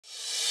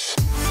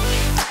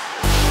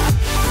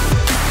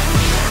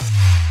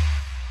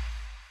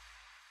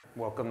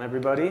Welcome,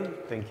 everybody.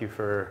 Thank you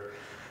for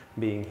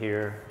being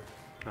here.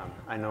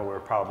 I know we're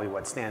probably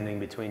standing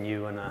between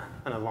you and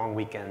a long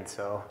weekend,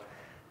 so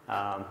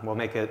we'll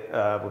make it.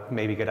 We'll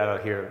maybe get out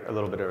of here a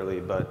little bit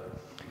early, but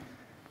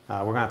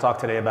we're going to talk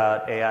today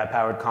about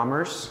AI-powered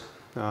commerce.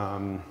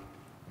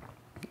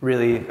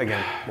 Really,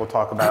 again, we'll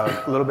talk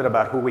about a little bit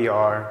about who we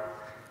are.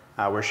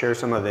 We'll share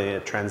some of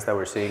the trends that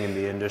we're seeing in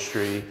the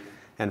industry,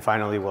 and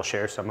finally, we'll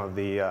share some of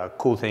the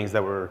cool things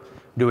that we're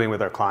doing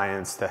with our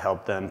clients to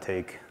help them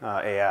take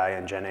AI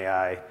and Gen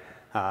AI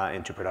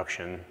into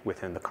production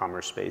within the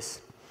commerce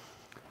space.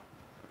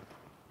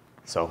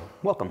 So,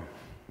 welcome.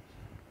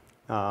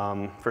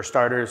 For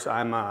starters,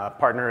 I'm a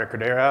partner at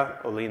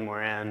Credera, Oline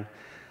Moran.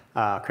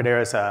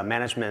 Credera is a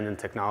management and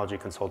technology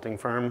consulting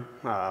firm.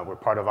 We're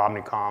part of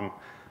Omnicom,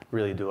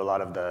 really do a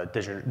lot of the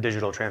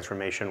digital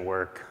transformation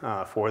work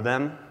for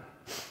them.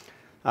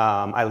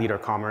 I lead our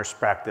commerce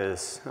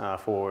practice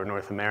for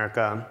North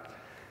America.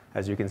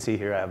 As you can see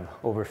here, I have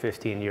over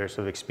 15 years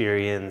of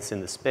experience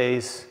in the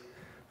space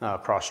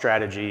across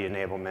strategy,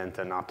 enablement,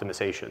 and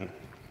optimization.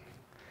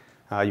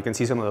 You can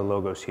see some of the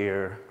logos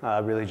here,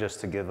 really just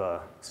to give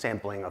a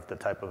sampling of the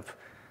type of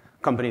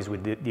companies we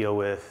deal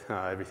with,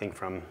 everything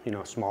from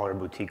smaller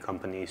boutique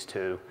companies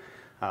to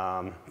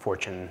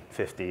Fortune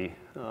 50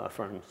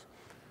 firms.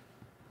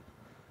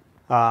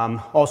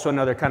 Also,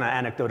 another kind of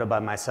anecdote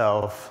about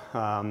myself.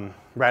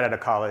 Right out of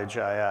college,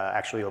 I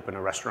actually opened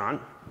a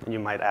restaurant. And you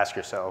might ask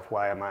yourself,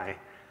 why am I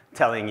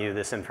telling you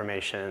this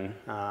information?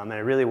 And it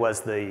really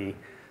was the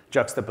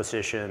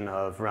juxtaposition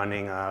of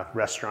running a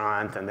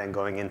restaurant and then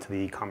going into the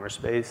e-commerce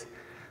space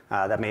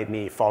that made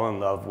me fall in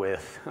love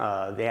with the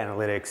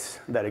analytics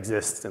that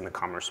exists in the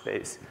commerce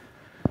space.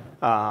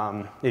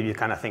 If you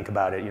kind of think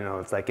about it,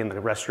 it's like in the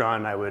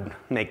restaurant, I would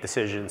make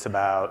decisions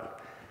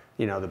about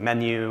the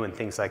menu and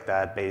things like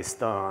that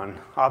based on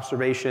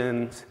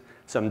observations,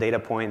 some data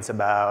points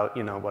about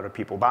what are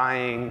people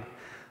buying,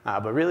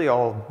 but really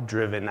all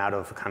driven out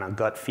of kind of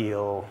gut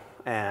feel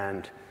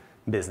and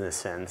business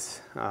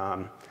sense.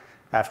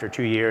 After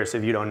 2 years,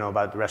 if you don't know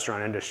about the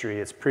restaurant industry,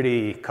 it's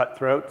pretty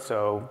cutthroat,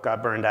 so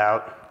got burned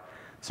out,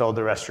 sold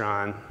the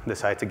restaurant,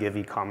 decided to give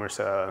e-commerce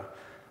a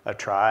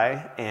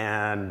try,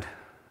 and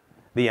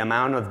the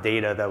amount of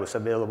data that was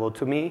available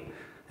to me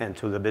and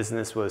to the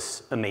business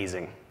was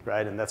amazing,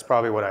 right? And that's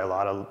probably what a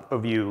lot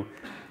of you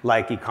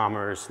like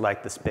e-commerce,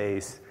 like the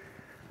space.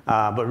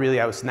 But really,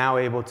 I was now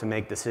able to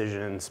make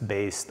decisions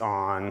based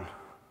on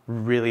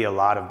really a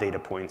lot of data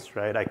points,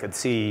 right? I could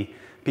see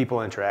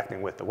people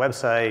interacting with the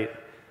website,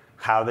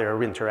 how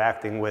they're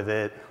interacting with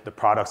it, the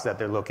products that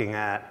they're looking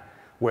at,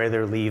 where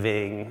they're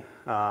leaving,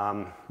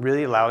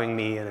 really allowing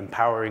me and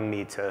empowering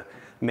me to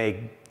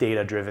make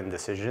data-driven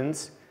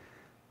decisions,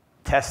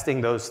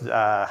 testing those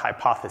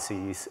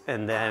hypotheses,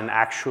 and then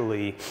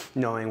actually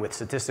knowing with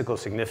statistical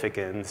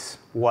significance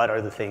what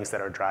are the things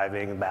that are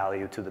driving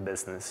value to the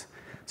business.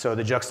 So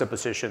the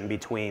juxtaposition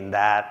between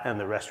that and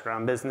the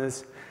restaurant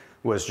business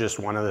was just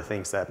one of the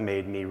things that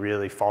made me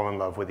really fall in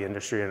love with the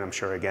industry. And I'm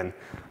sure, again,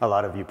 a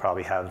lot of you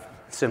probably have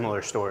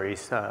similar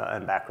stories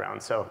and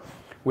backgrounds. So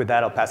with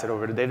that, I'll pass it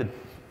over to David.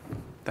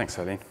 Thanks,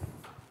 Oline.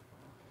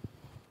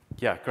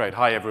 Yeah, great.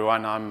 Hi,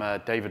 everyone.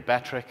 I'm David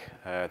Batrick.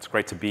 It's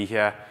great to be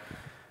here.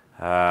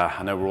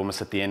 I know we're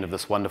almost at the end of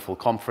this wonderful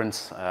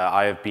conference.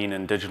 I have been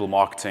in digital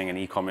marketing and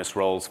e-commerce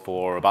roles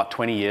for about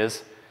 20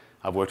 years.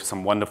 I've worked with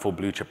some wonderful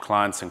blue chip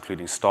clients,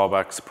 including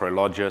Starbucks,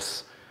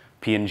 Prologis,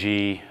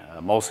 P&G,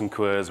 Molson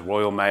Coors,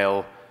 Royal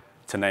Mail,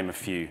 to name a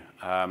few.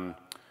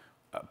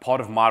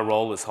 Part of my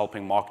role is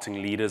helping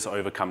marketing leaders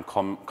overcome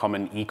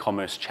common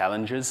e-commerce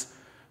challenges.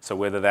 So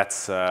whether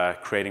that's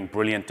creating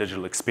brilliant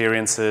digital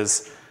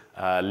experiences,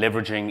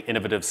 leveraging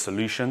innovative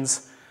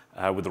solutions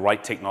with the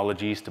right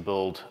technologies to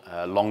build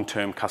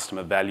long-term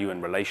customer value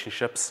and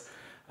relationships,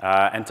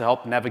 and to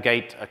help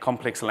navigate a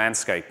complex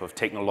landscape of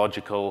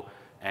technological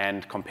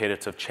and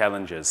competitive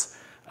challenges,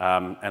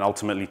 and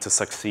ultimately to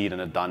succeed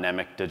in a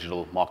dynamic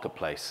digital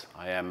marketplace.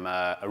 I am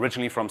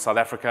originally from South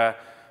Africa.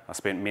 I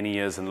spent many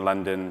years in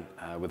London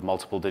with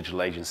multiple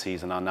digital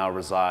agencies, and I now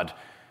reside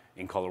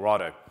in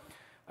Colorado.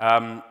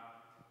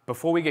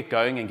 Before we get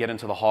going and get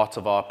into the heart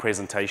of our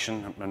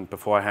presentation, and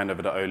before I hand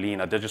over to Oline,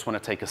 I did just want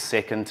to take a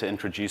second to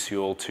introduce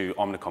you all to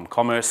Omnicom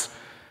Commerce.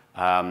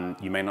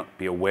 You may not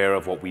be aware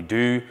of what we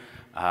do,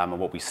 and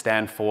what we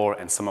stand for,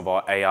 and some of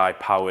our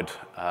AI-powered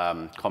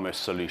commerce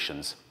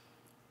solutions.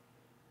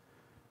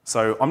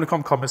 So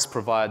Omnicom Commerce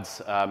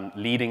provides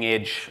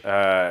leading-edge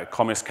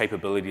commerce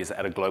capabilities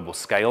at a global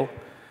scale.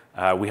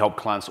 We help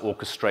clients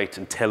orchestrate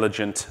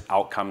intelligent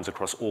outcomes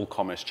across all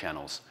commerce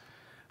channels.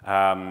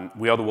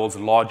 We are the world's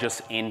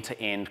largest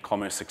end-to-end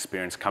commerce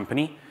experience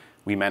company.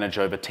 We manage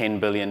over $10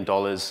 billion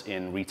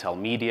in retail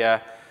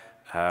media.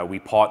 We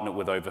partner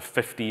with over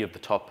 50 of the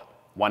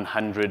top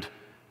 100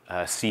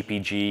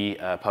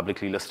 CPG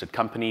publicly listed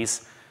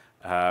companies.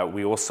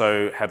 We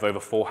also have over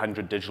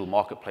 400 digital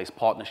marketplace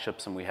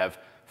partnerships, and we have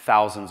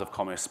thousands of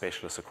commerce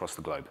specialists across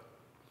the globe.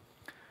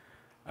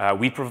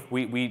 We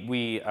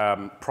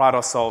pride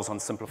ourselves on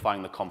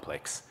simplifying the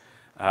complex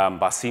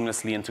by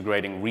seamlessly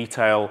integrating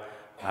retail,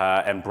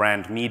 and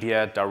brand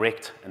media,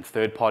 direct and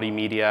third-party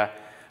media,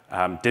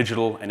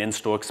 digital and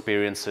in-store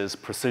experiences,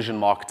 precision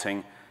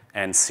marketing,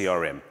 and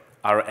CRM.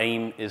 Our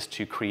aim is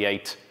to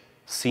create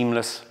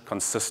seamless,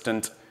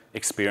 consistent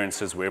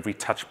experiences where every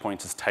touch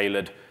point is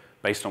tailored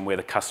based on where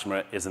the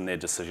customer is in their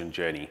decision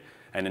journey,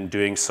 and in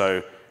doing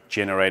so,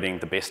 generating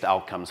the best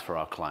outcomes for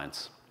our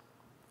clients.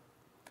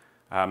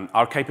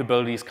 Our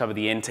capabilities cover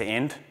the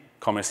end-to-end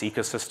commerce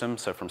ecosystem,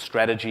 so from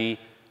strategy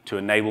to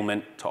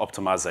enablement to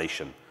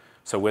optimization.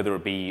 So whether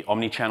it be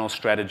omni-channel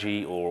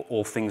strategy or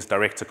all things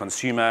direct to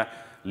consumer,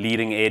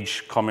 leading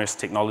edge commerce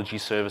technology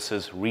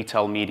services,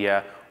 retail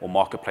media, or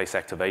marketplace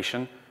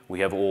activation, we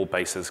have all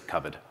bases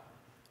covered.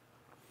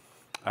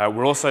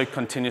 We're also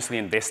continuously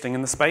investing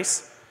in the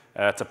space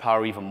to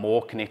power even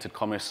more connected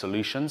commerce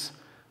solutions.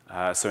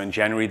 So in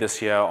January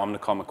this year,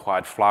 Omnicom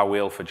acquired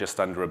Flywheel for just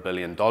under $1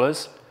 billion.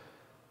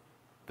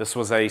 This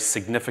was a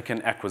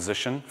significant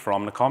acquisition for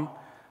Omnicom,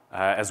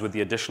 as with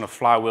the addition of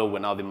Flywheel, we're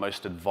now the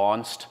most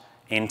advanced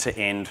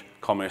end-to-end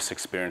commerce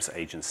experience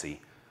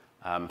agency.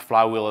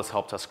 Flywheel has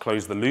helped us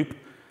close the loop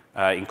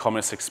in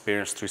commerce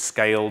experience through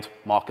scaled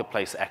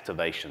marketplace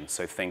activation.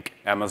 So think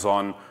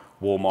Amazon,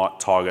 Walmart,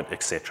 Target,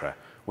 etc.,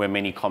 where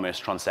many commerce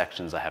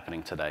transactions are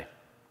happening today.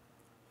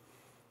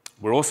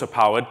 We're also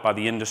powered by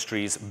the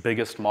industry's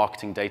biggest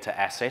marketing data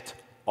asset,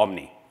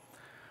 Omni.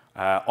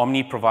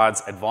 Omni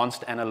provides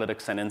advanced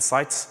analytics and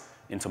insights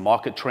into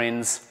market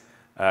trends,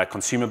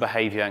 consumer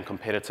behavior and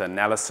competitor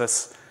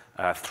analysis,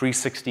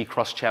 360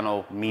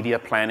 cross-channel media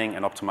planning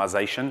and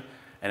optimization,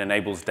 and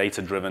enables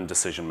data-driven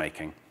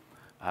decision-making.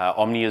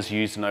 Omni is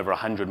used in over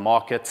 100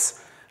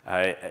 markets.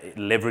 It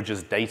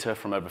leverages data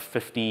from over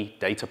 50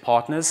 data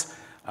partners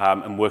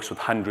and works with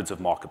hundreds of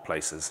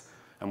marketplaces.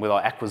 And with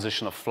our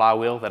acquisition of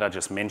Flywheel that I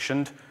just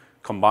mentioned,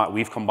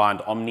 we've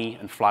combined Omni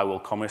and Flywheel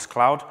Commerce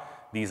Cloud.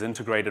 These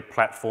integrated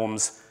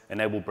platforms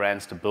enable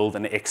brands to build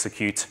and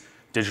execute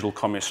digital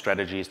commerce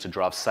strategies to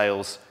drive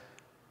sales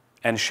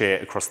and share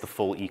across the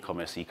full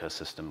e-commerce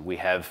ecosystem. We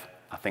have,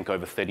 I think,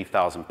 over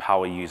 30,000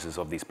 power users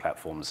of these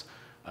platforms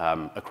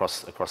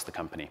across the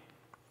company.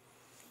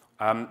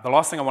 The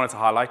last thing I wanted to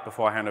highlight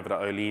before I hand over to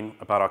Oline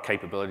about our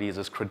capabilities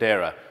is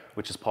Credera,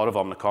 which is part of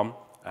Omnicom.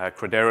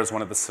 Credera is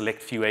one of the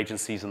select few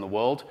agencies in the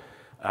world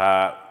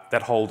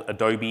that hold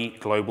Adobe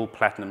Global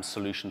Platinum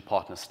Solution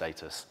Partner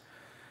status.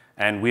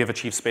 And we have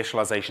achieved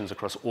specializations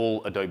across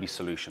all Adobe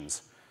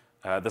solutions.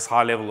 This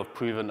high level of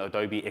proven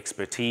Adobe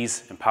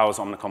expertise empowers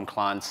Omnicom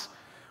clients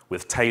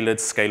with tailored,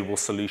 scalable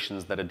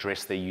solutions that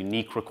address their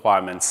unique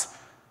requirements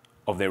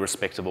of their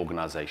respective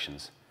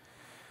organizations.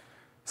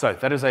 So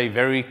that is a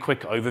very quick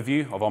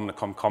overview of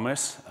Omnicom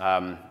Commerce.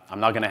 I'm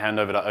now going to hand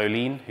over to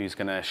Oline, who's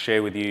going to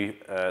share with you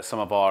some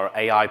of our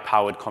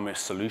AI-powered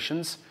commerce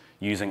solutions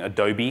using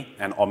Adobe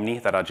and Omni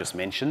that I just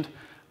mentioned,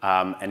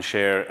 and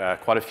share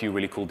quite a few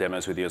really cool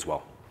demos with you as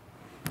well.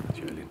 Thank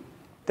you, Oline.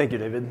 Thank you,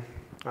 David.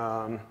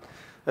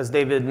 As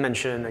David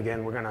mentioned,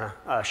 again, we're going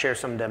to share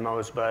some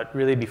demos, but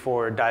really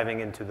before diving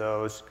into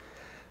those,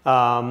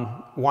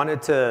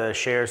 wanted to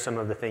share some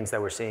of the things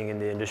that we're seeing in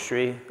the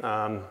industry.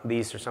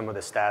 These are some of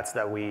the stats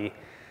that we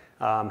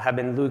have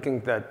been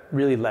looking at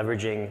really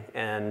leveraging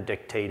and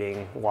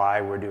dictating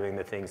why we're doing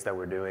the things that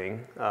we're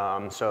doing.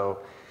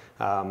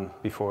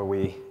 Before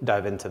we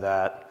dive into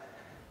that,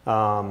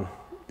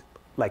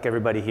 like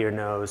everybody here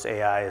knows,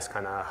 AI is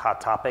kind of a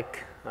hot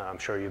topic. I'm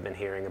sure you've been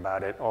hearing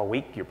about it all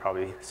week. You're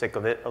probably sick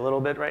of it a little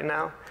bit right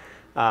now.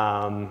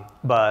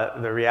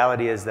 But the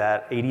reality is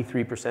that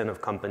 83%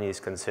 of companies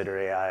consider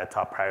AI a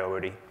top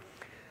priority.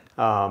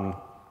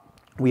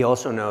 We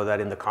also know that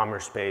in the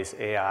commerce space,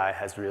 AI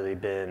has really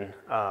been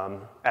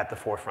at the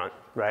forefront,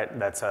 right?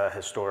 That's a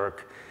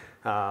historic,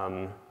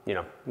 for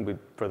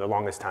the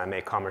longest time,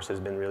 e-commerce has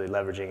been really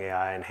leveraging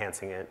AI,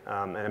 enhancing it.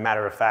 And a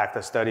matter of fact,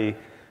 a study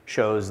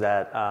shows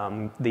that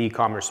the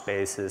e-commerce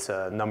space is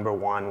number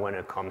one when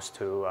it comes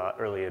to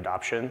early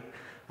adoption.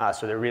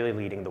 So they're really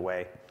leading the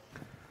way.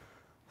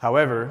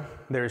 However,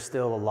 there's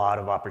still a lot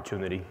of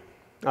opportunity.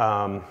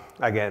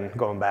 Again,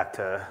 going back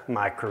to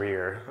my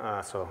career,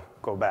 so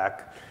go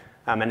back.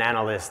 I'm an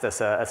analyst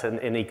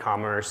in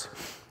e-commerce,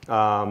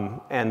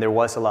 and there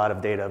was a lot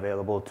of data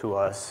available to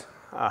us.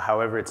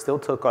 However, it still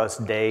took us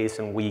days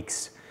and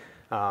weeks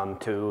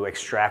to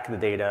extract the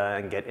data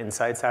and get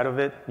insights out of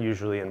it,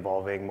 usually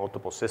involving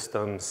multiple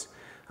systems,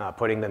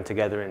 putting them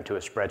together into a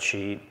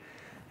spreadsheet.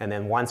 And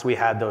then once we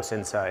had those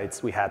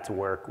insights, we had to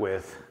work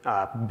with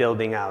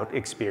building out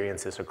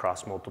experiences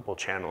across multiple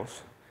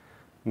channels.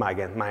 My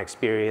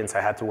experience,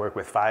 I had to work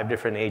with 5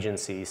 different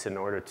agencies in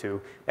order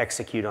to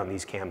execute on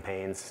these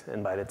campaigns.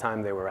 And by the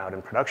time they were out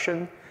in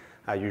production,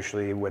 I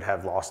usually would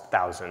have lost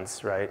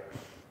thousands, right?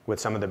 With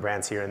some of the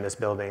brands here in this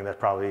building, that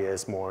probably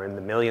is more in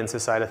the millions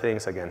side of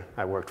things. Again,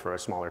 I worked for a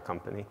smaller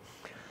company.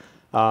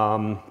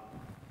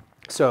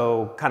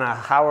 So kind of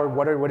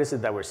what is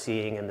it that we're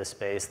seeing in this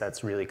space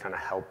that's really kind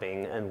of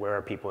helping, and where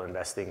are people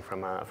investing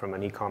from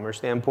an e-commerce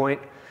standpoint?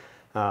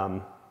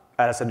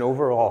 As an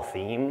overall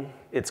theme,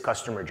 it's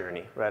customer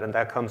journey, right? And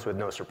that comes with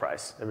no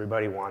surprise.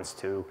 Everybody wants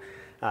to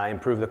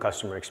improve the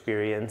customer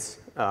experience.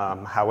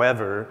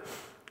 However,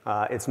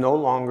 It's no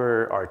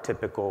longer our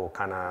typical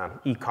kind of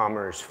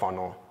e-commerce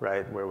funnel,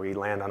 right? Where we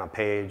land on a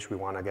page, we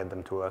want to get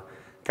them to a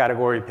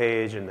category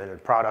page and then a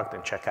product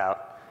and checkout.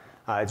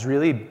 It's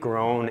really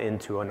grown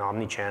into an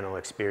omni-channel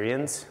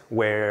experience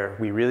where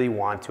we really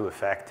want to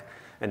affect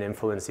and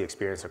influence the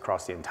experience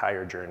across the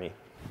entire journey.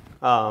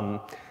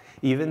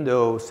 Even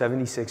though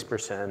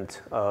 76%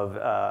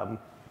 of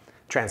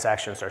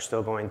transactions are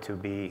still going to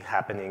be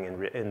happening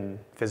in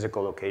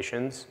physical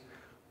locations,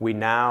 we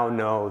now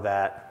know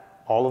that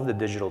all of the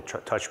digital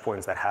touch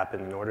points that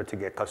happen in order to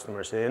get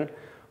customers in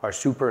are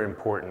super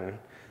important,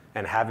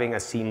 and having a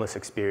seamless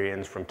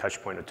experience from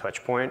touch point to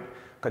touch point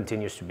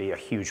continues to be a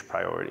huge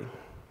priority.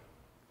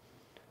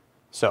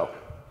 So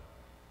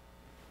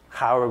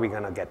how are we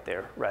going to get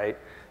there, right?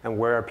 And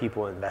where are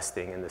people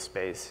investing in this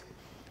space?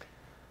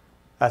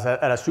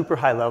 At a super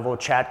high level,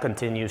 chat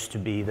continues to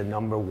be the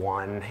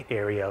 #1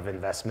 area of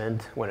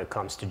investment when it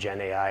comes to Gen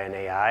AI and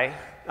AI.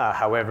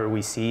 However,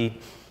 we see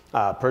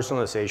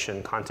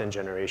personalization, content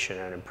generation,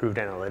 and improved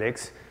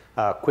analytics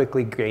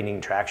quickly gaining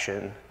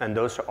traction. And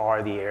those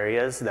are the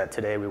areas that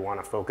today we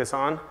want to focus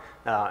on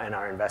and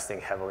are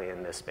investing heavily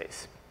in this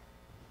space.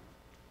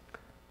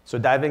 So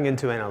diving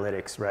into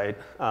analytics, right?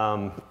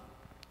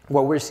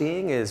 What we're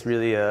seeing is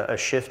really a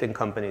shift in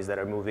companies that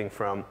are moving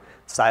from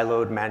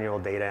siloed manual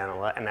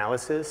data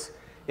analysis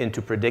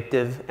into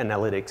predictive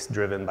analytics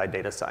driven by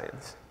data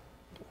science.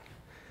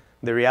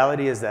 The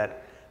reality is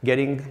that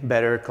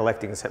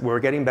we're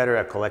getting better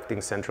at collecting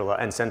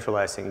and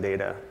centralizing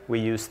data. We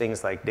use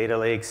things like data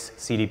lakes,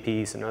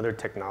 CDPs, and other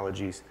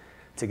technologies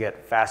to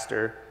get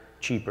faster,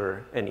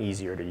 cheaper, and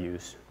easier to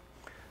use.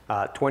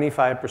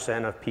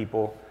 25% of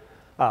people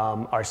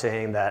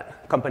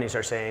companies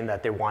are saying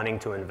that they're wanting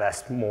to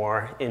invest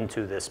more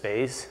into this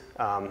space,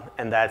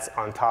 and that's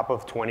on top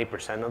of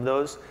 20% of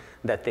those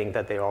that think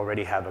that they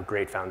already have a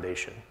great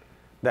foundation.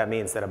 That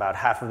means that about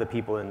half of the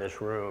people in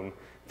this room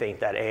think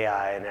that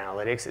AI and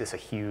analytics is a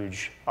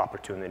huge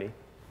opportunity.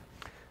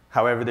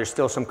 However, there's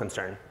still some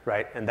concern,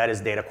 right? And that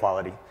is data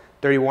quality.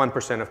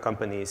 31% of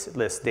companies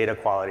list data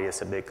quality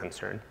as a big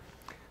concern.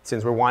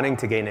 Since we're wanting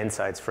to gain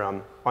insights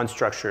from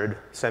unstructured,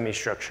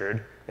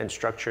 semi-structured, and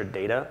structured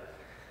data,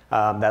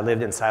 that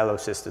lived in silo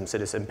systems,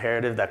 it is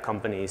imperative that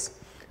companies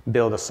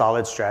build a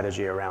solid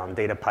strategy around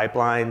data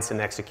pipelines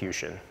and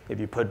execution. If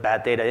you put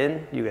bad data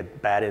in, you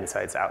get bad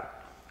insights out.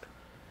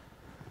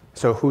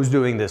 So who's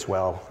doing this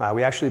well?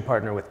 We actually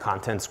partner with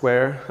Content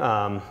Square.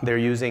 They're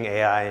using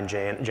AI and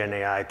Gen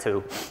AI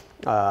to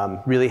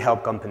really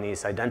help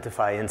companies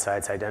identify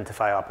insights,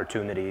 identify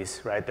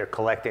opportunities, right? They're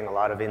collecting a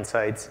lot of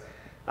insights,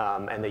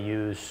 and they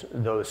use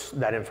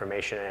that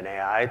information in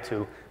AI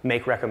to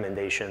make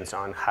recommendations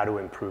on how to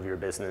improve your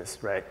business,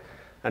 right?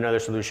 Another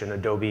solution,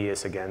 Adobe,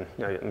 is, again,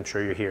 I'm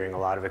sure you're hearing a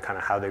lot of it, kind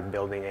of how they're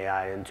building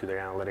AI into their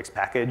analytics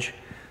package.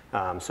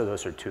 So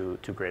those are two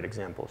great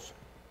examples.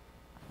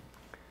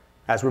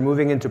 As we're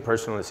moving into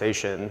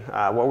personalization,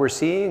 what we're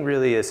seeing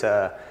really is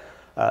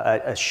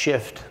a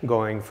shift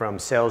going from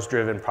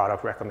sales-driven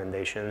product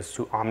recommendations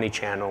to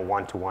omni-channel,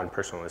 one-to-one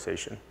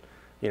personalization.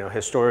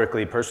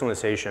 Historically,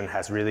 personalization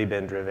has really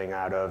been driven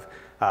out of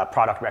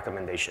product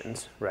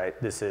recommendations, right?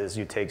 This is,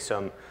 you take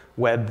some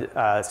web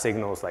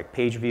signals like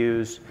page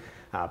views,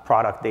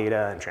 product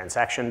data, and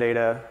transaction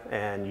data,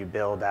 and you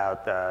build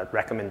out the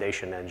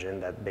recommendation engine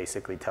that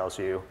basically tells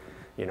you,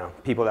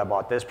 people that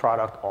bought this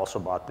product also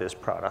bought this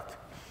product.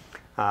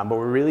 What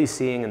we're really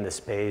seeing in this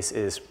space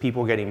is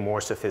people getting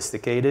more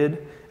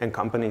sophisticated and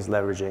companies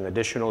leveraging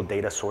additional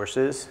data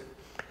sources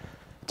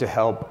to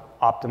help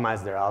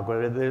optimize their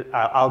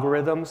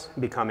algorithms,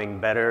 becoming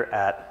better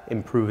at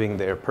improving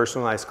their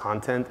personalized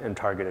content and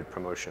targeted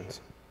promotions.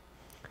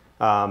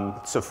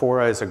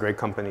 Sephora is a great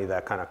company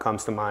that kind of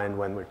comes to mind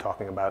when we're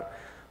talking about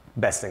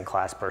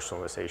best-in-class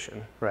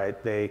personalization,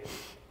 right? They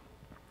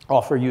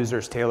offer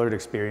users tailored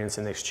experience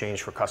in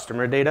exchange for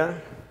customer data,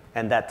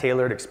 and that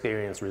tailored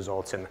experience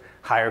results in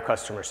higher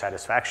customer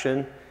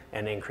satisfaction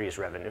and increased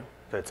revenue.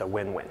 So it's a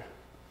win-win.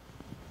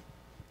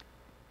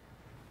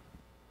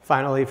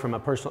 Finally, from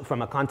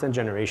a content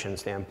generation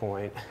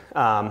standpoint,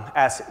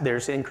 as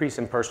there's increase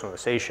in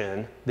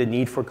personalization, the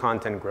need for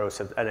content grows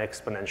at an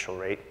exponential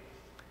rate.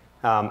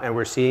 And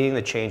we're seeing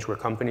the change where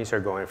companies are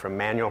going from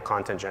manual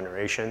content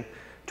generation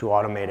to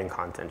automating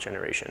content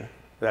generation.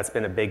 That's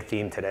been a big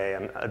theme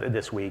today,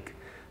 this week,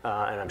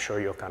 and I'm sure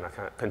you'll kind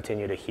of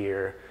continue to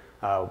hear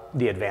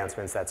the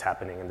advancements that's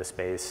happening in the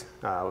space,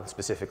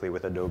 specifically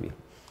with Adobe.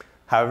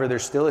 However,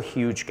 there's still a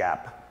huge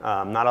gap.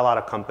 Not a lot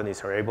of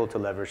companies are able to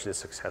leverage this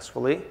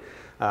successfully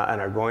and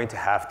are going to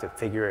have to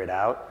figure it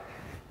out,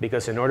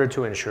 because in order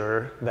to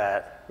ensure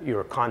that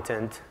your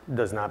content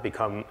does not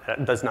come at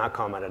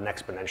an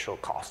exponential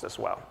cost as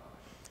well.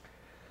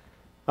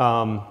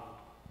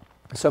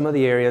 Some of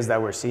the areas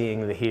that we're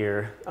seeing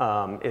here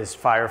is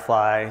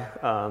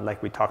Firefly,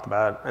 like we talked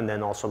about, and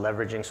then also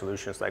leveraging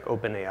solutions like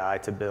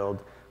OpenAI to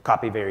build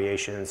copy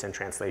variations and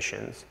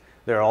translations.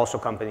 There are also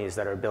companies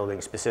that are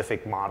building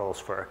specific models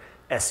for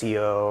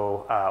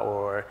SEO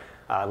or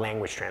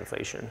language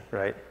translation,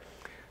 right?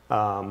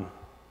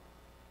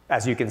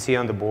 as you can see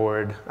on the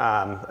board,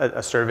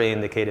 a survey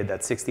indicated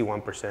that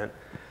 61%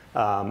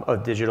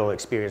 of digital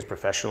experience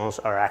professionals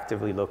are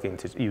actively looking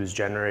to use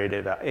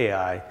generative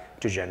AI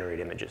to generate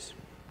images.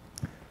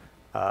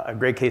 A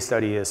great case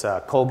study is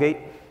Colgate,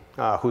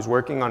 who's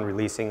working on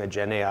releasing a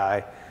Gen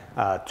AI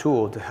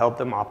tool to help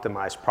them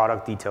optimize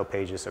product detail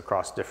pages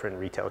across different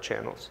retail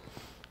channels.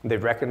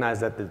 They've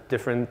recognized that the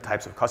different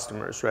types of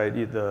customers, right?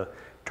 The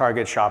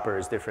Target shopper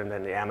is different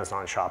than the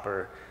Amazon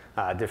shopper,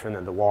 different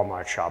than the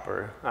Walmart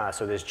shopper.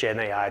 So this Gen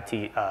AI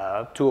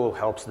tool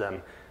helps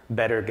them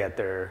better get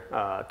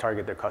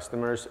target their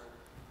customers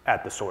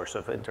at the source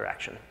of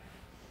interaction.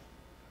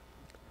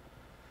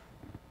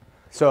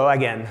 So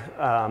again,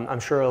 I'm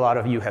sure a lot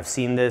of you have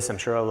seen this. I'm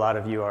sure a lot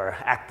of you are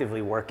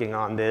actively working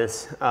on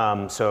this.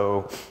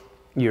 So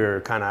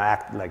you're kind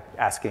of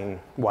asking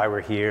why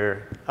we're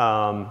here.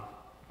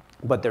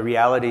 But the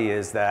reality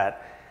is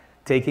that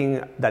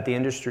the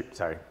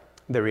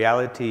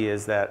reality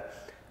is that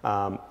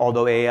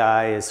although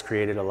AI has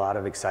created a lot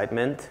of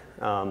excitement,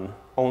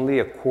 only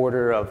a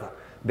quarter of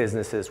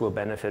businesses will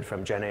benefit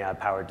from Gen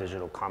AI-powered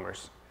digital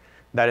commerce.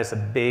 That is a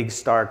big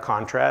stark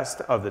contrast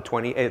of the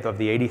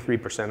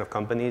 83% of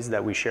companies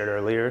that we shared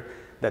earlier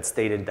that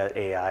stated that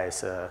AI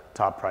is a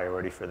top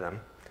priority for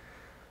them.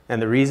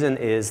 And the reason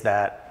is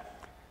that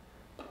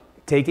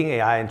taking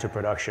AI into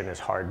production is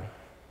hard.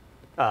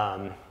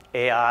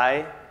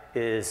 AI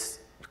is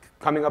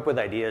coming up with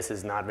ideas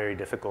is not very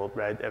difficult,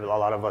 right? A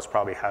lot of us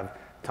probably have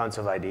tons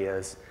of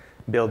ideas.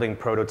 Building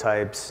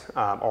prototypes,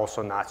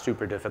 also not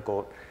super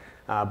difficult.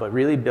 But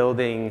really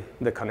building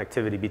the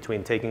connectivity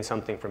between taking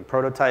something from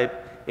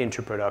prototype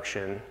into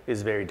production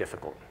is very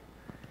difficult.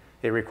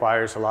 It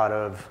requires a lot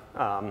of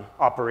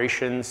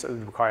operations,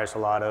 it requires a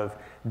lot of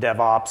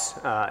DevOps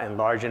and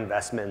large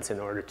investments in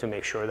order to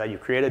make sure that you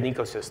create an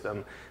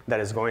ecosystem that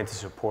is going to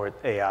support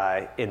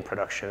AI in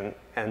production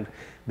and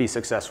be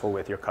successful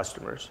with your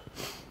customers.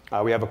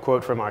 We have a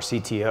quote from our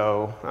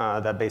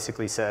CTO that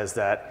basically says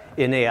that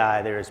in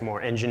AI, there is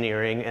more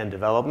engineering and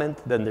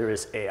development than there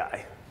is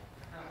AI.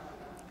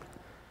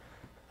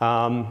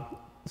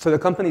 So the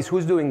companies,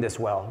 who's doing this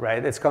well,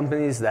 right? It's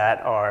companies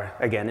that are,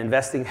 again,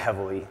 investing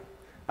heavily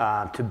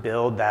to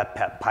build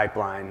that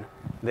pipeline.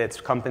 It's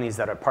companies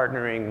that are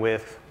partnering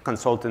with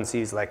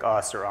consultancies like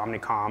us or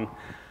Omnicom.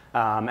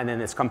 And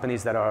then it's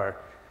companies that are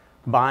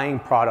buying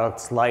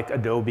products like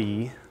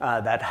Adobe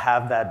that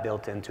have that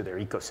built into their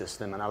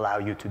ecosystem and allow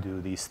you to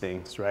do these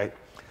things, right?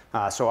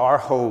 So our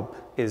hope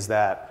is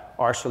that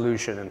our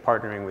solution and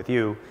partnering with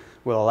you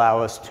will allow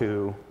us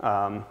to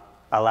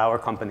allow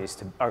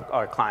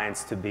our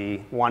clients to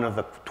be one of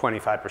the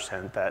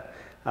 25% that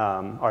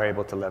are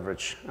able to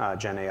leverage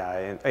Gen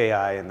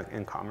AI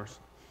in commerce.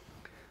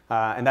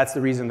 And that's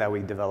the reason that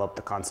we developed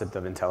the concept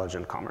of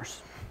intelligent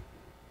commerce.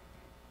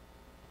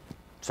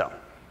 So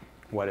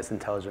what is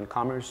intelligent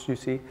commerce, you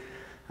see?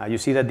 You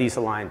see that these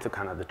align to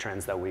kind of the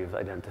trends that we've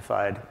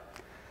identified.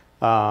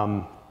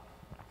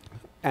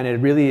 And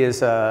it really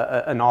is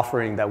an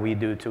offering that we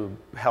do to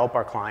help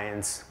our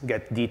clients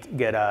get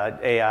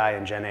AI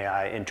and Gen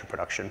AI into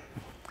production.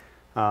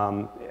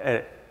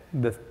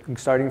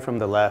 Starting from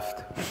the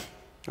left,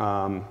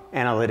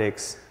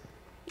 analytics,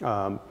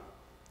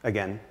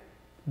 again,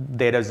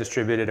 data is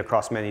distributed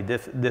across many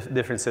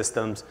different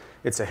systems.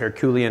 It's a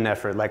Herculean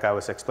effort, like I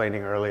was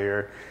explaining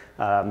earlier,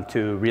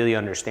 to really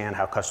understand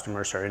how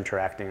customers are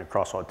interacting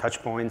across all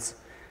touchpoints.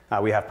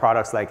 We have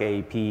products like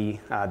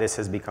AEP. This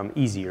has become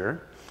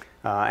easier.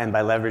 And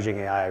by leveraging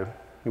AI,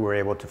 we're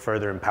able to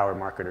further empower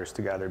marketers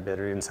to gather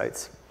better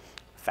insights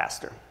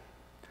faster.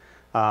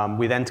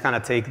 We then kind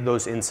of take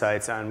those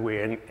insights and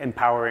we're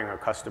empowering our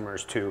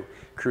customers to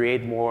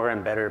create more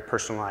and better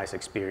personalized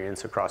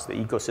experience across the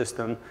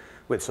ecosystem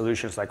with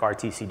solutions like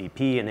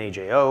RTCDP and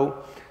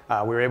AJO.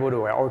 We're able to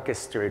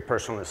orchestrate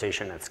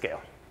personalization at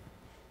scale.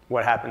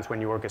 What happens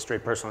when you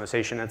orchestrate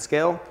personalization at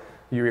scale?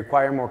 You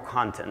require more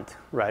content,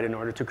 right, in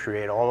order to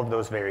create all of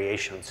those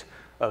variations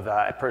of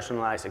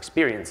personalized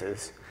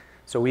experiences.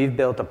 So we've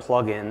built a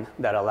plugin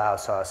that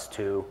allows us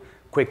to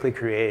quickly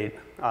create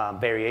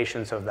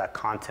variations of that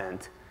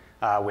content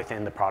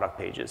within the product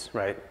pages,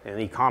 right? In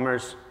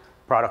e-commerce,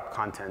 product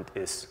content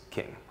is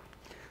king.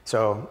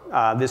 So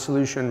this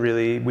solution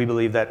really, we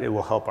believe that it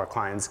will help our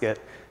clients get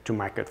to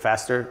market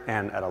faster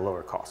and at a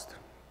lower cost.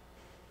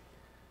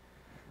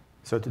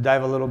 So to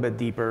dive a little bit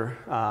deeper,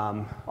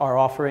 our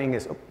offering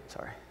is,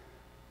 sorry,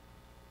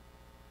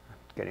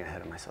 getting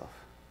ahead of myself.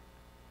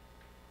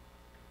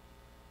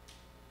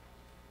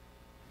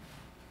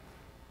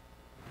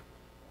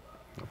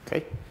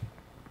 Okay.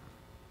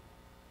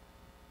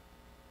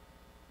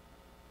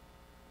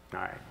 All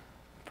right,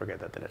 forget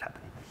that it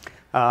happened.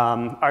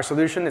 Our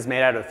solution is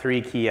made out of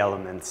three key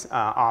elements.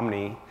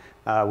 Omni,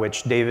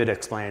 which David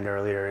explained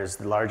earlier, is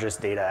the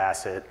largest data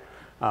asset,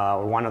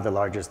 or one of the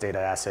largest data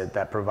assets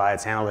that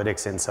provides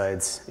analytics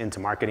insights into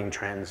marketing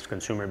trends,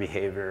 consumer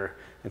behavior,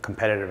 and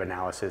competitive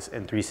analysis,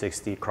 and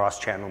 360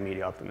 cross-channel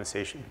media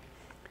optimization.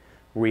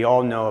 We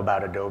all know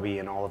about Adobe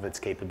and all of its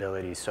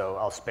capabilities, so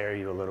I'll spare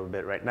you a little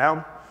bit right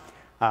now.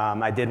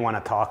 I did want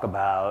to talk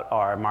about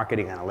our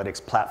marketing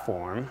analytics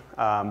platform,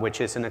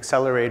 which is an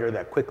accelerator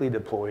that quickly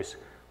deploys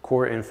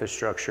core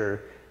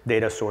infrastructure,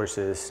 data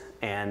sources,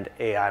 and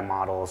AI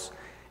models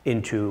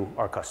into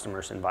our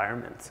customers'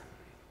 environments.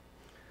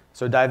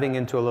 So diving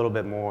into a little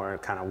bit more,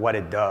 kind of what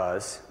it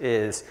does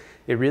is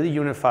it really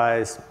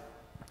unifies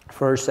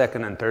first,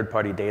 second, and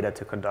third-party data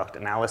to conduct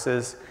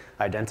analysis,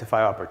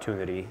 identify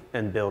opportunity,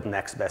 and build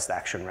next best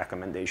action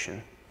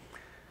recommendation.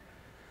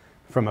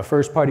 From a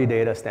first-party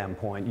data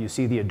standpoint, you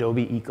see the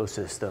Adobe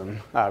ecosystem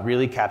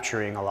really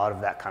capturing a lot of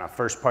that kind of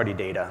first-party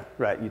data,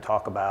 right? You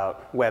talk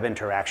about web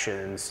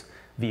interactions,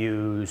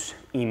 views,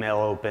 email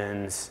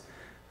opens,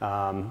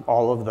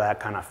 all of that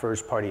kind of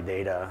first-party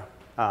data.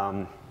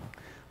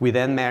 We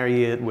then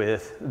marry it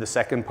with the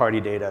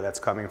second-party data that's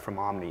coming from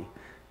Omni,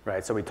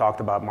 right? So we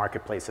talked about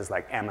marketplaces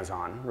like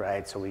Amazon,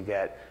 right? So we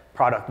get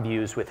product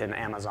views within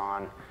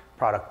Amazon,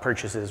 product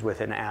purchases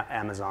within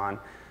Amazon,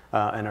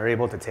 and are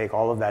able to take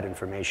all of that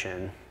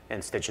information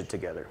and stitch it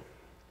together.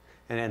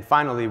 And then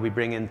finally, we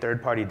bring in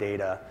third-party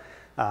data,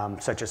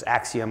 such as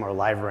Axiom or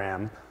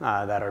LiveRamp,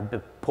 that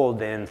are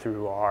pulled in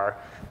through our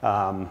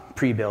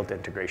pre-built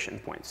integration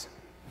points.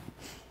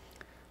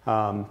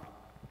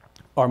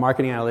 Our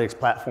marketing analytics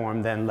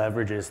platform then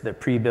leverages the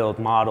pre-built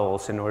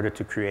models in order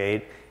to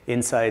create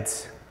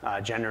insights,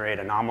 generate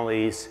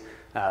anomalies,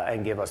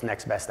 and give us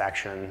next best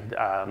action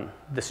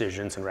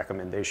decisions and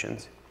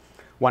recommendations.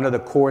 One of the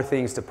core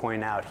things to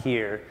point out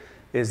here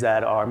is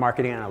that our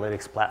marketing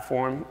analytics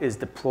platform is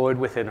deployed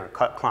within our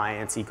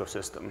client's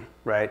ecosystem,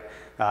 right?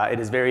 It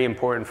is very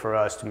important for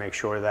us to make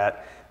sure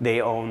that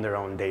they own their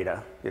own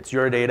data. It's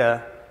your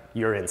data,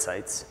 your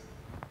insights.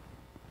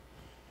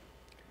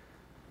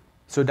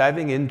 So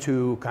diving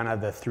into kind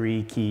of the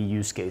three key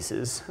use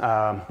cases,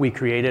 we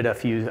created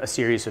a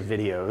series of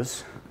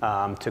videos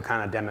to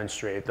kind of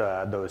demonstrate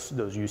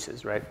those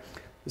uses, right?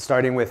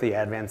 Starting with the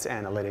advanced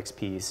analytics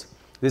piece.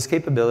 This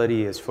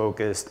capability is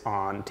focused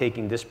on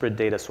taking disparate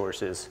data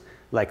sources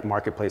like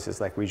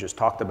marketplaces like we just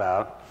talked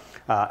about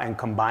and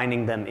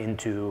combining them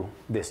into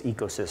this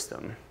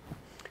ecosystem.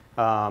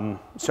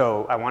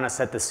 So I want to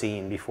set the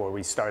scene before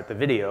we start the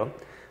video.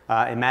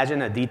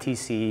 Imagine a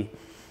DTC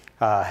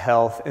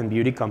health and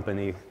beauty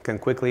company can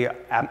quickly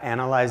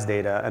analyze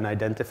data and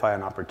identify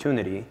an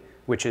opportunity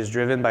which is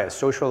driven by a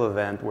social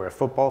event where a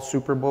football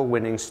Super Bowl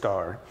winning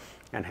star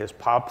and his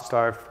pop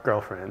star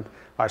girlfriend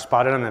are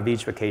spotted on a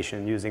beach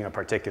vacation using a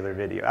particular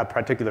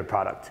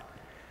product.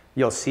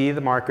 You'll see the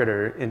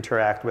marketer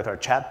interact with our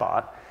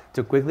chatbot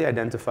to quickly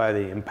identify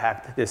the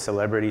impact this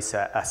celebrity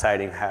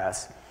sighting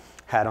has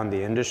had on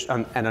the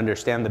industry and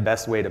understand the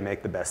best way to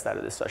make the best out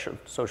of this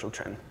social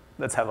trend.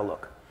 Let's have a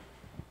look.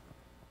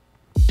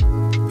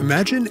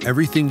 Imagine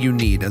everything you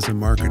need as a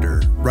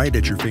marketer right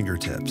at your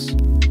fingertips.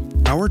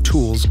 Our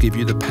tools give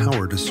you the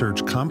power to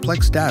search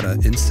complex data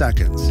in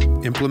seconds,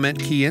 implement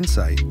key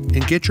insight,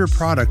 and get your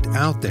product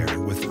out there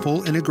with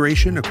full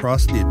integration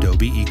across the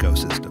Adobe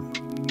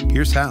ecosystem.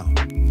 Here's how.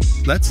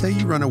 Let's say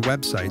you run a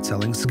website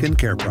selling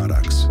skincare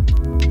products.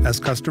 As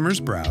customers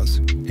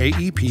browse,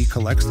 AEP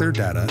collects their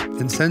data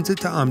and sends it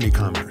to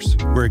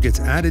Omnicommerce, where it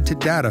gets added to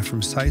data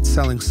from sites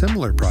selling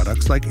similar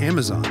products like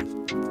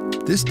Amazon.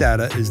 This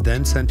data is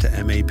then sent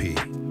to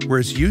MAP, where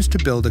it's used to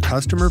build a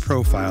customer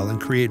profile and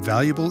create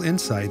valuable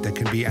insight that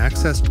can be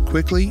accessed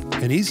quickly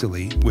and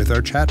easily with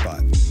our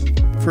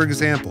chatbot. For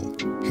example,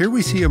 here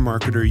we see a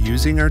marketer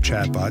using our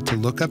chatbot to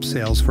look up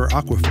sales for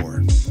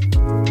Aquaphor.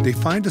 They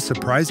find a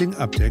surprising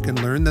uptick and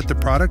learn that the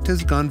product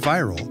has gone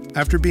viral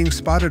after being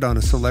spotted on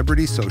a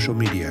celebrity social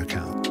media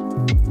account.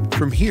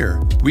 From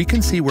here, we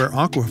can see where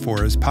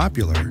Aquaphor is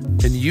popular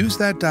and use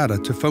that data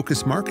to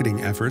focus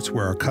marketing efforts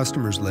where our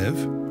customers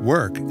live,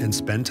 work, and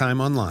spend time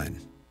online.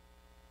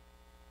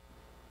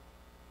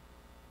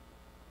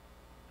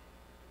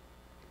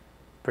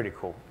 Pretty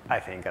cool, I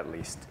think, at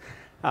least.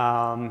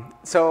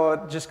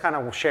 So just kind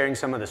of sharing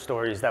some of the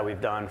stories that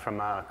we've done from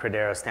a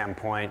Credera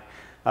standpoint.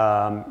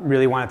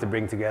 Really wanted to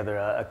bring together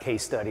a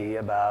case study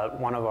about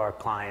one of our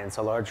clients,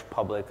 a large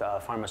public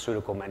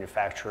pharmaceutical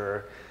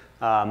manufacturer,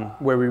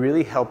 where we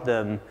really helped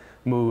them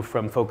move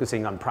from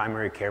focusing on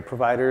primary care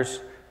providers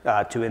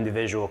to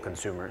individual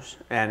consumers.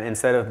 And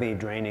instead of me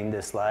draining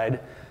this slide,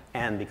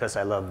 and because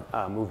I love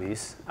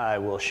movies, I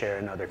will share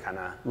another kind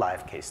of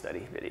live case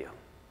study video.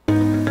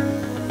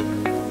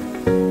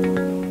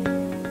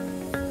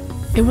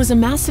 It was a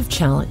massive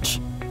challenge.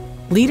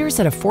 Leaders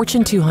at a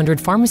Fortune 200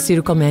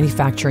 pharmaceutical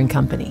manufacturing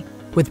company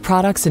with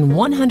products in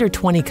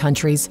 120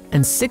 countries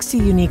and 60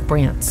 unique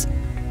brands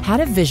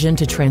had a vision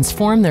to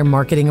transform their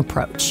marketing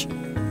approach.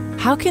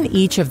 How can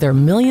each of their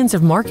millions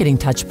of marketing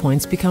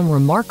touchpoints become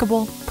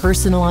remarkable,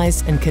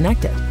 personalized, and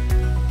connected?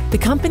 The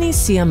company's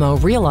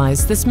CMO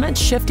realized this meant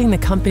shifting the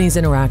company's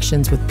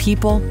interactions with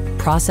people,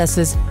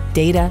 processes,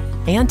 data,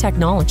 and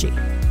technology.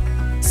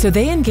 So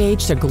they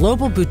engaged a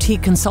global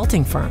boutique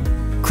consulting firm,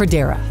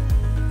 Credera,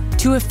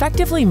 to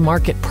effectively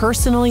market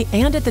personally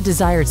and at the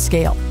desired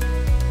scale.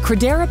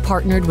 Credera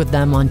partnered with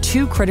them on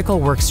two critical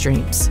work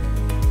streams.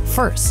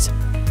 First,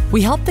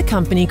 we helped the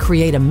company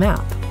create a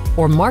MAP,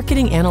 or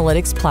Marketing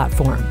Analytics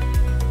Platform,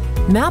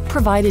 MAP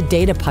provided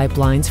data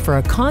pipelines for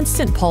a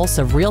constant pulse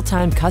of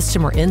real-time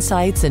customer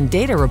insights and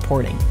data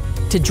reporting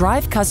to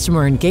drive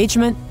customer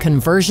engagement,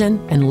 conversion,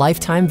 and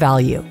lifetime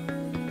value.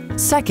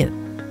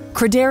 Second,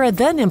 Credera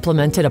then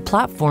implemented a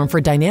platform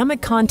for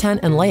dynamic content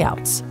and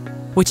layouts,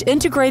 which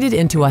integrated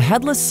into a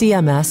headless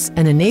CMS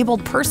and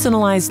enabled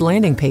personalized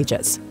landing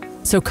pages,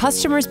 so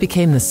customers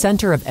became the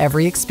center of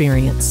every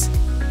experience.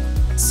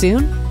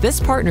 Soon, this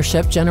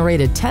partnership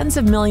generated tens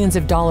of millions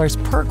of dollars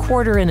per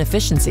quarter in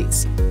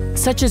efficiencies,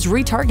 such as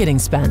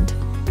retargeting spend.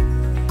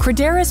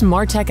 Credera's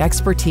MarTech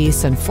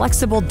expertise and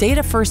flexible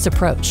data-first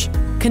approach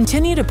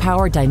continue to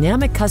power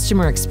dynamic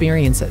customer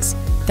experiences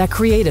that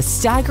create a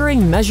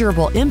staggering,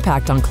 measurable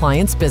impact on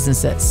clients'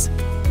 businesses.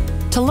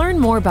 To learn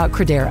more about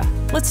Credera,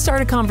 let's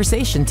start a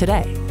conversation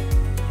today.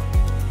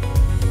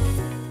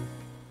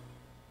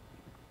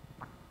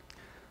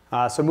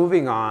 So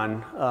moving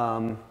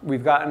on,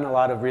 we've gotten a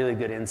lot of really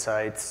good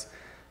insights.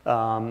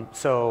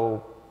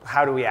 So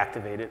how do we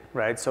activate it,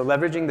 right? So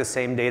leveraging the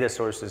same data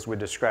sources we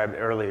described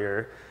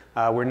earlier,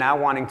 we're now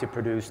wanting to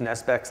produce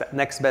next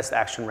best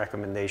action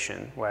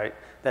recommendation, right?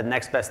 That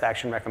next best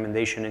action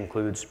recommendation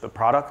includes the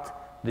product,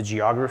 the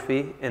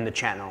geography, and the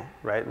channel,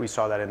 right? We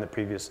saw that in the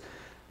previous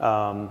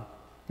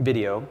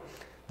video.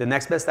 The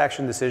next best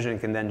action decision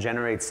can then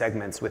generate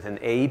segments with an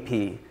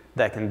AEP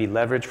that can be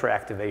leveraged for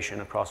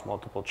activation across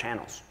multiple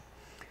channels.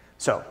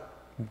 So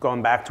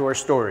going back to our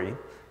story,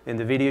 in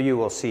the video you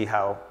will see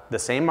how the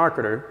same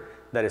marketer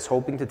that is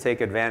hoping to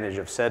take advantage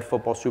of said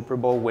football Super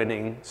Bowl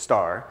winning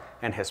star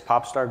and his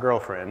pop star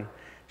girlfriend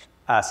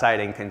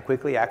sighting can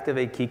quickly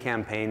activate key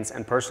campaigns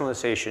and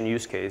personalization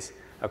use case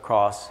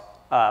across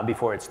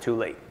before it's too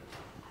late.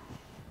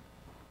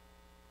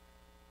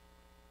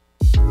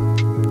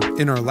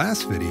 In our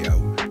last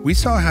video, we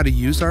saw how to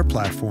use our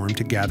platform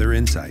to gather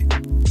insight.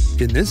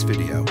 In this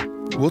video,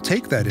 we'll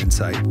take that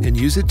insight and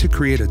use it to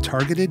create a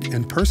targeted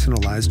and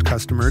personalized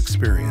customer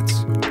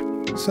experience.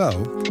 So,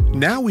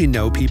 now we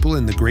know people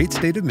in the great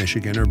state of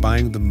Michigan are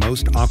buying the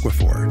most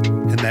Aquaphor,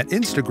 and that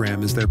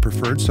Instagram is their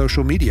preferred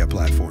social media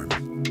platform.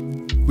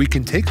 We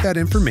can take that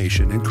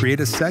information and create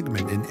a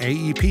segment in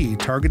AEP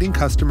targeting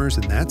customers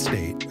in that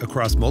state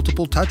across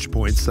multiple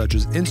touchpoints such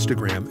as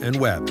Instagram and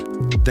web.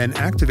 Then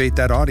activate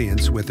that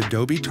audience with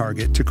Adobe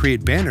Target to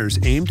create banners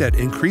aimed at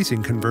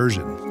increasing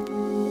conversion.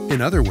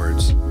 In other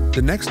words,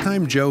 the next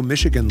time Joe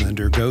Michigan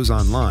Lender goes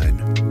online,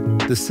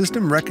 the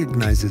system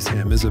recognizes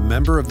him as a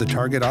member of the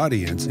target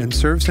audience and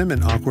serves him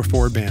an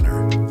Aquaphor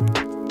banner.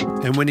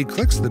 And when he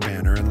clicks the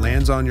banner and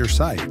lands on your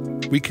site,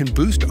 we can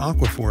boost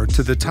Aquaphor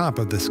to the top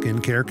of the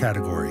skincare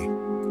category.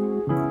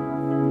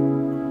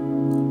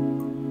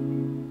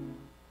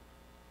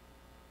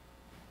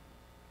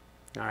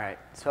 All right,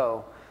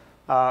 so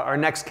our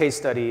next case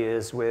study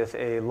is with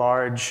a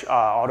large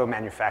auto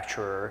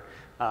manufacturer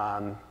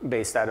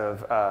based out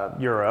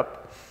of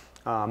Europe.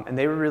 And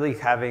they were really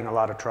having a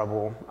lot of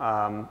trouble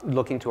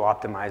looking to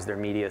optimize their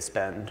media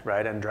spend,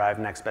 right, and drive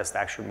next best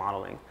action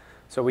modeling.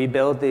 So we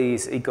built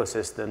these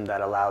ecosystem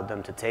that allowed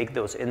them to take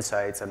those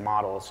insights and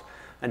models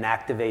and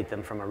activate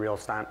them from a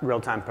real-time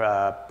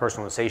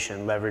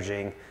personalization,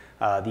 leveraging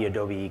the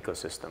Adobe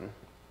ecosystem.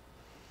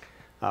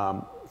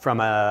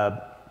 From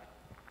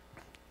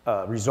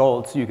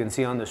results, you can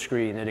see on the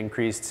screen, it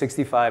increased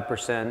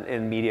 65%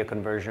 in media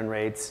conversion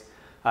rates,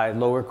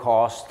 lower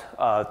cost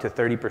to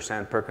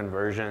 30% per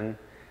conversion.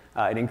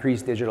 It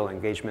increased digital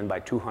engagement by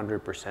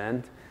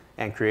 200%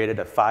 and created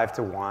a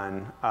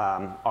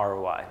 5-to-1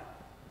 ROI.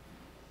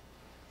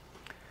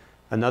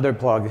 Another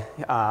plug,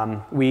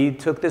 we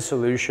took this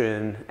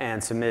solution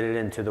and submitted it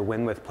into the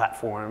Win With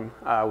platform,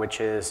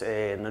 which is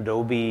an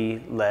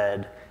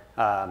Adobe-led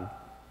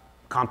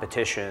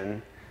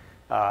competition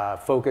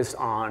focused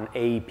on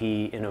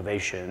AEP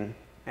innovation,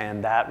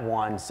 and that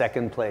won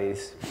second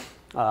place.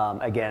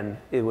 Again,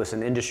 it was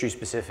an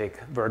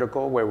industry-specific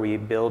vertical where we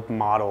built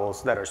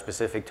models that are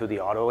specific to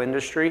the auto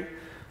industry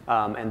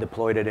and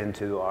deployed it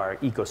into our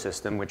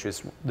ecosystem, which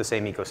is the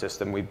same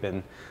ecosystem we've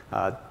been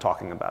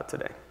talking about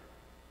today.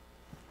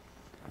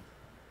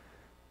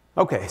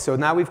 Okay, so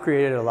now we've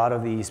created a lot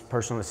of these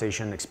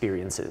personalization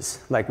experiences.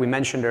 Like we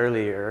mentioned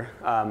earlier,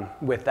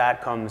 with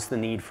that comes the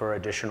need for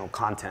additional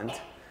content,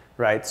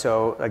 right?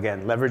 So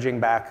again, going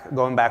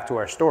back to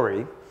our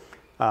story,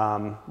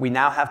 we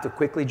now have to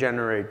quickly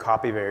generate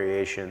copy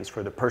variations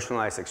for the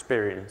personalized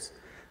experience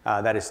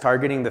that is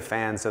targeting the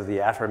fans of the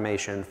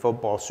aforementioned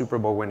football Super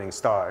Bowl winning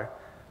star,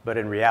 but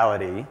in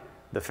reality,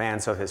 the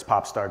fans of his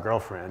pop star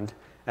girlfriend.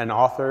 An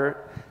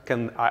author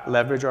can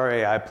leverage our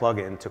AI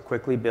plugin to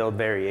quickly build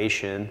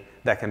variation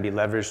that can be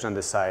leveraged on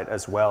the site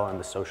as well on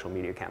the social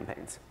media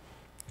campaigns.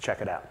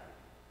 Check it out.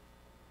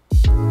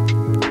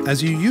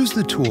 As you use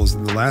the tools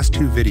in the last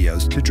two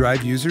videos to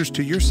drive users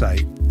to your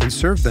site and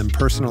serve them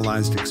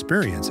personalized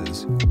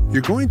experiences,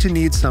 you're going to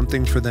need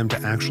something for them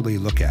to actually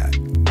look at.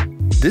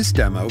 This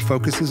demo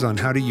focuses on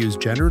how to use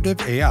generative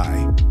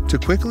AI to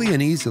quickly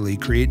and easily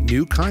create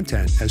new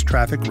content as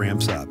traffic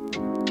ramps up.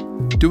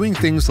 Doing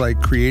things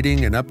like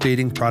creating and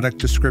updating product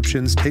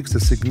descriptions takes a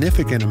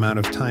significant amount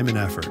of time and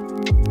effort,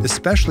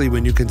 especially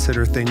when you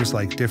consider things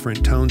like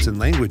different tones and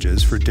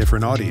languages for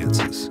different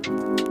audiences.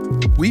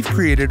 We've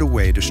created a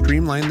way to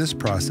streamline this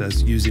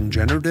process using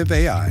generative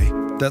AI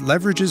that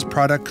leverages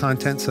product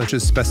content such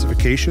as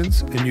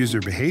specifications and user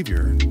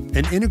behavior,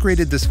 and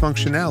integrated this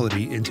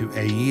functionality into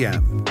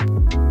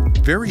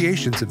AEM.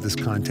 Variations of this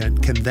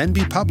content can then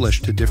be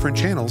published to different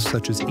channels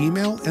such as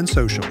email and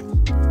social,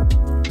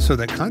 so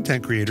that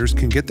content creators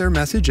can get their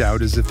message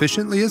out as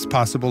efficiently as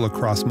possible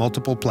across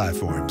multiple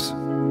platforms.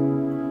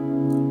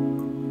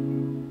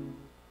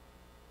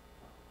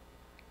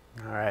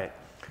 All right.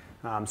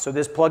 So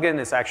this plugin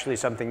is actually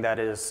something that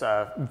is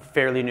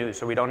fairly new.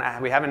 So we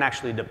haven't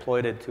actually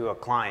deployed it to a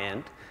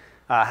client.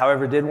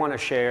 However, did want to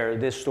share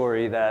this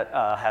story that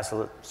has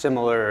a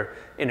similar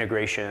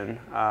integration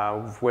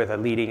with a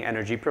leading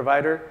energy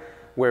provider,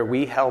 where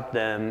we help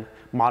them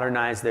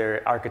modernize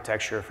their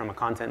architecture from a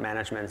content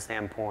management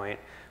standpoint,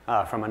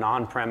 from an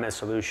on-premise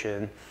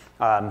solution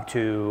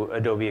to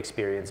Adobe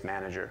Experience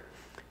Manager.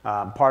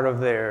 Part of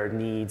their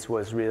needs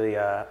was really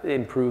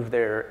improve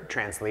their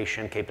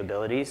translation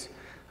capabilities.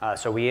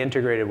 So we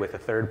integrated with a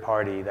third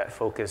party that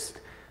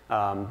focused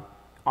on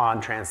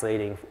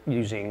translating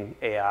using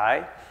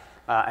AI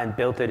and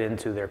built it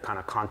into their kind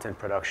of content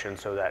production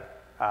so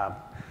that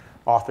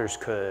authors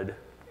could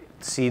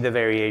see the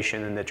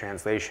variation in the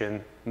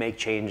translation, make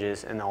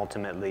changes, and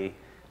ultimately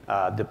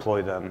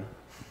deploy them.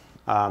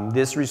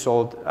 This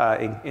result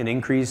in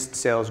increased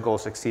sales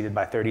goals exceeded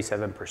by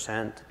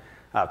 37%,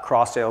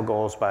 cross-sale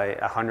goals by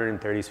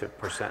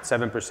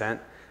 137%,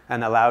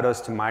 and allowed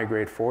us to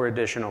migrate 4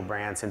 additional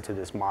brands into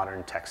this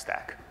modern tech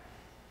stack.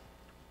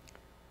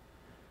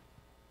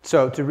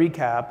 So to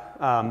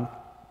recap,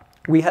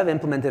 we have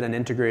implemented and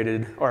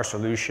integrated our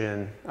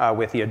solution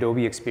with the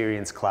Adobe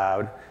Experience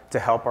Cloud to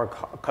help our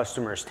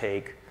customers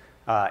take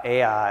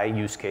AI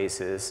use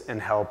cases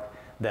and help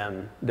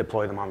them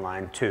deploy them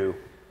online to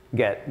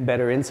get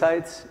better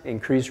insights,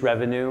 increase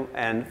revenue,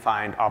 and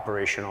find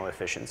operational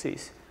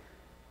efficiencies.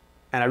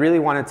 And I really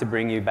wanted to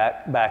bring you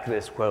back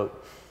this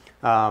quote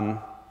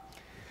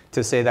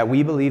to say that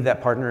we believe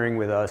that partnering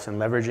with us and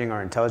leveraging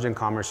our intelligent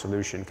commerce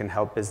solution can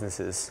help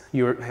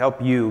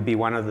help you be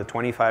one of the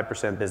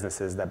 25%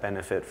 businesses that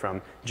benefit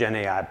from Gen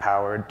AI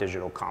powered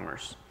digital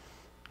commerce.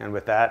 And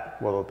with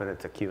that, we'll open it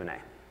to Q&A.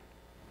 Good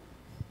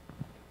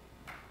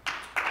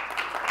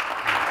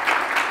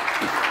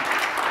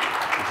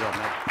job,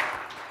 Matt.